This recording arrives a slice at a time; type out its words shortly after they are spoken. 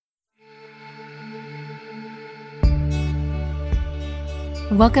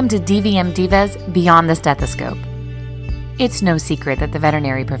Welcome to DVM Divas Beyond the Stethoscope. It's no secret that the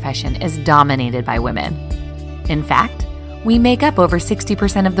veterinary profession is dominated by women. In fact, we make up over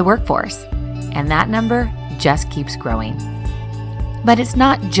 60% of the workforce, and that number just keeps growing. But it's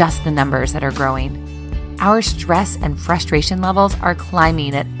not just the numbers that are growing. Our stress and frustration levels are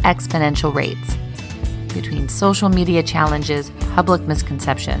climbing at exponential rates. Between social media challenges, public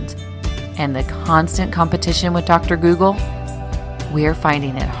misconceptions, and the constant competition with Dr. Google, we're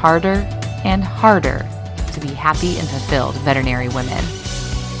finding it harder and harder to be happy and fulfilled veterinary women.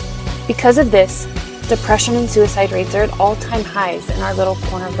 Because of this, depression and suicide rates are at all-time highs in our little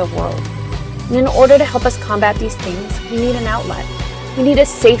corner of the world. And in order to help us combat these things, we need an outlet. We need a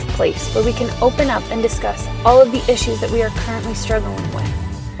safe place where we can open up and discuss all of the issues that we are currently struggling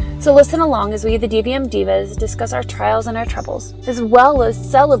with. So listen along as we, the DVM Divas, discuss our trials and our troubles, as well as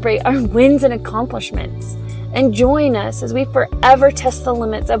celebrate our wins and accomplishments. And join us as we forever test the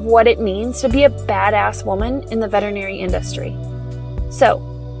limits of what it means to be a badass woman in the veterinary industry. So,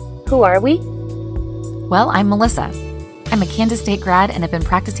 who are we? Well, I'm Melissa. I'm a Kansas State grad and have been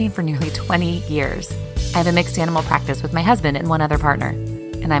practicing for nearly 20 years. I have a mixed animal practice with my husband and one other partner.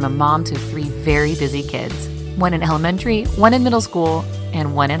 And I'm a mom to 3 very busy kids, one in elementary, one in middle school,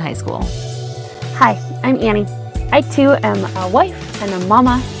 and one in high school. Hi, I'm Annie. I too am a wife and a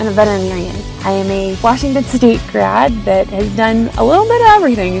mama and a veterinarian. I am a Washington State grad that has done a little bit of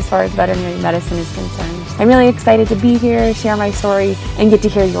everything as far as veterinary medicine is concerned. I'm really excited to be here, share my story, and get to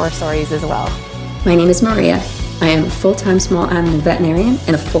hear your stories as well. My name is Maria. I am a full-time small animal veterinarian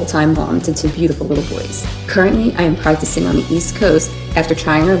and a full-time mom to 2 beautiful little boys. Currently, I am practicing on the East Coast after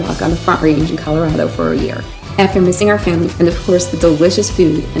trying our luck on the Front Range in Colorado for a year. After missing our family and of course the delicious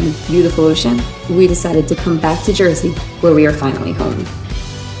food and the beautiful ocean, we decided to come back to Jersey, where we are finally home.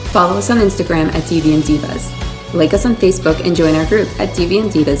 Follow us on Instagram at DVM Divas. Like us on Facebook and join our group at DVM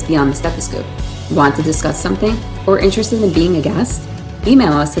Divas Beyond the Stethoscope. Want to discuss something or interested in being a guest?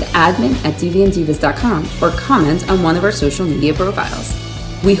 Email us at admin@dvmdivas.com or comment on one of our social media profiles.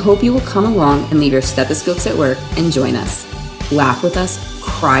 We hope you will come along and leave your stethoscopes at work and join us. Laugh with us,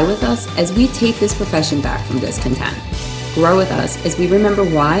 cry with us as we take this profession back from discontent. Grow with us as we remember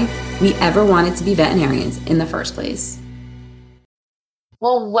why we ever wanted to be veterinarians in the first place.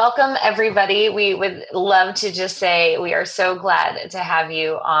 Well, welcome everybody. We would love to just say we are so glad to have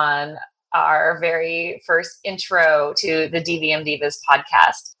you on our very first intro to the DVM Divas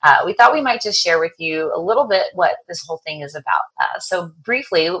podcast. We thought we might just share with you a little bit what this whole thing is about. So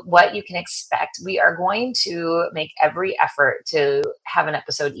briefly, what you can expect, we are going to make every effort to have an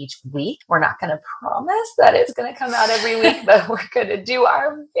episode each week. We're not going to promise that it's going to come out every week, but we're going to do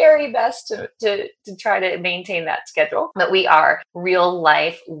our very best to try to maintain that schedule. But we are real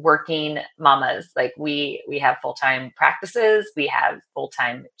life working mamas. Like we have full-time practices, we have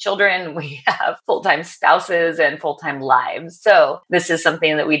full-time children, we have full-time spouses and full-time lives. So this is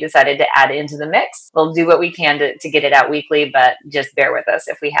something that we decided to add into the mix. We'll do what we can to get it out weekly, but just bear with us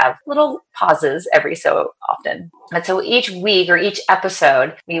if we have little pauses every so often. And so each week or each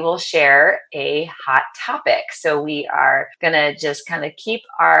episode, we will share a hot topic. So we are going to just kind of keep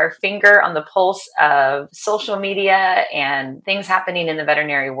our finger on the pulse of social media and things happening in the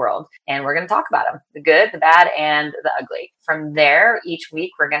veterinary world. And we're going to talk about them, the good, the bad, and the ugly. From there, each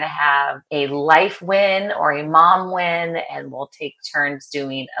week, we're going to have a life win or a mom win, and we'll take turns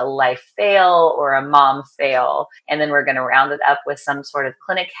doing a life fail or a mom fail. And then we're going to round it up with some sort of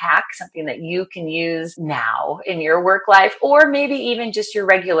clinic hack, something that you can use now in your work life, or maybe even just your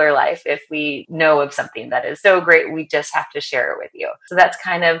regular life if we know of something that is so great, we just have to share it with you. So that's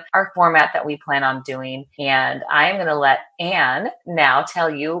kind of our format that we plan on doing. And I'm going to let Anne now tell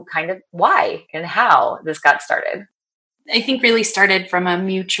you kind of why and how this got started. I think really started from a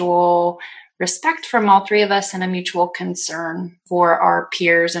mutual respect from all 3 of us and a mutual concern for our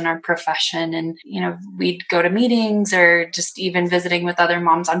peers and our profession. And, we'd go to meetings or just even visiting with other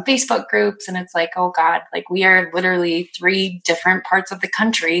moms on Facebook groups. And it's like, oh God, like we are literally 3 different parts of the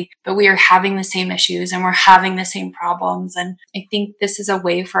country, but we are having the same issues and we're having the same problems. And I think this is a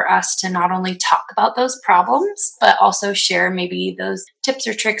way for us to not only talk about those problems, but also share maybe those tips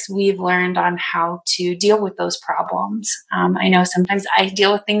or tricks we've learned on how to deal with those problems. I know sometimes I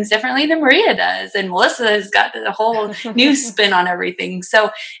deal with things differently than Maria does, and Melissa has got the whole new spin on everything.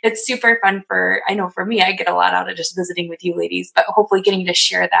 So it's super fun for me, I get a lot out of just visiting with you ladies, but hopefully getting to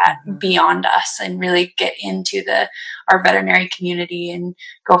share that beyond us and really get into our veterinary community and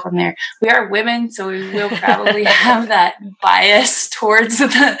go from there. We are women, so we will probably have that bias towards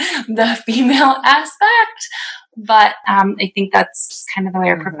the female aspect. But I think that's kind of the way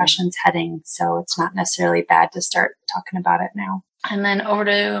our profession's heading. So it's not necessarily bad to start talking about it now. And then over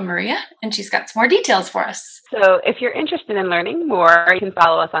to Maria, and she's got some more details for us. So if you're interested in learning more, you can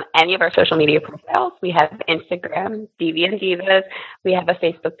follow us on any of our social media profiles. We have Instagram, DVM Divas. We have a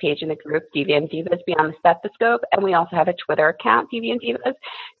Facebook page in the group, DVM Divas Beyond the Stethoscope. And we also have a Twitter account, DVM Divas.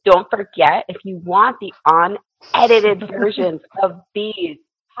 Don't forget, if you want the unedited versions of these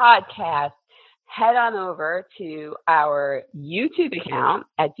podcasts, head on over to our YouTube account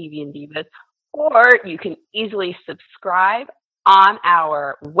at DVM Divas, or you can easily subscribe on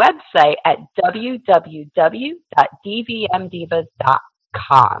our website at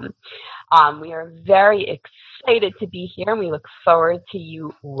www.dvmdivas.com. We are very excited to be here, and we look forward to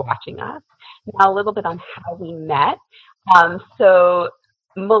you watching us. Now, a little bit on how we met. So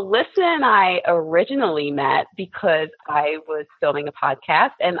Melissa and I originally met because I was filming a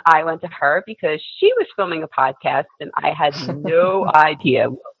podcast, and I went to her because she was filming a podcast, and I had no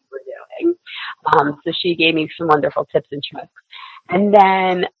idea what we were doing. So she gave me some wonderful tips and tricks. And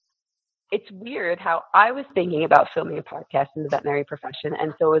then it's weird how I was thinking about filming a podcast in the veterinary profession,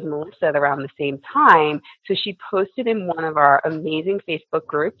 and so was Melissa at around the same time. So she posted in one of our amazing Facebook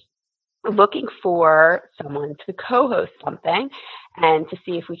groups looking for someone to co-host something and to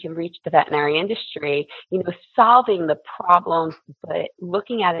see if we can reach the veterinary industry, solving the problems, but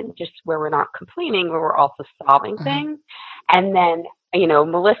looking at it just where we're not complaining, where we're also solving things. And then,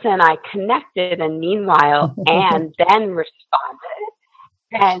 Melissa and I connected, and meanwhile, and then responded.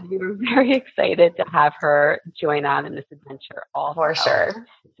 And we were very excited to have her join on in this adventure also. For sure.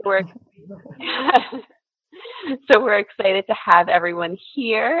 So we're excited to have everyone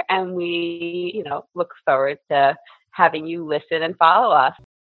here, and we, look forward to having you listen and follow us.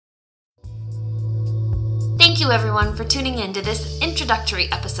 Thank you, everyone, for tuning in to this introductory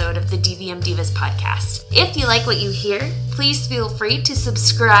episode of the DVM Divas podcast. If you like what you hear, please feel free to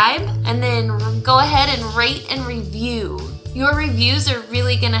subscribe and then go ahead and rate and review. Your reviews are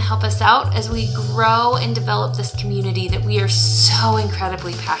really going to help us out as we grow and develop this community that we are so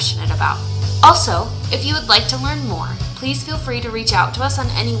incredibly passionate about. Also, if you would like to learn more, please feel free to reach out to us on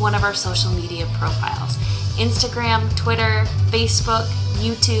any one of our social media profiles. Instagram, Twitter, Facebook,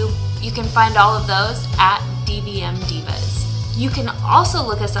 YouTube. You can find all of those at DVM Divas. You can also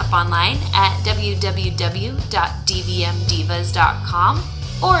look us up online at www.dvmdivas.com.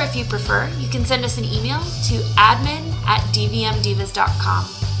 Or if you prefer, you can send us an email to admin@dvmdivas.com.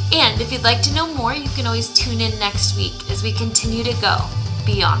 And if you'd like to know more, you can always tune in next week as we continue to go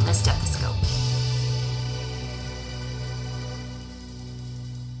beyond the stethoscope.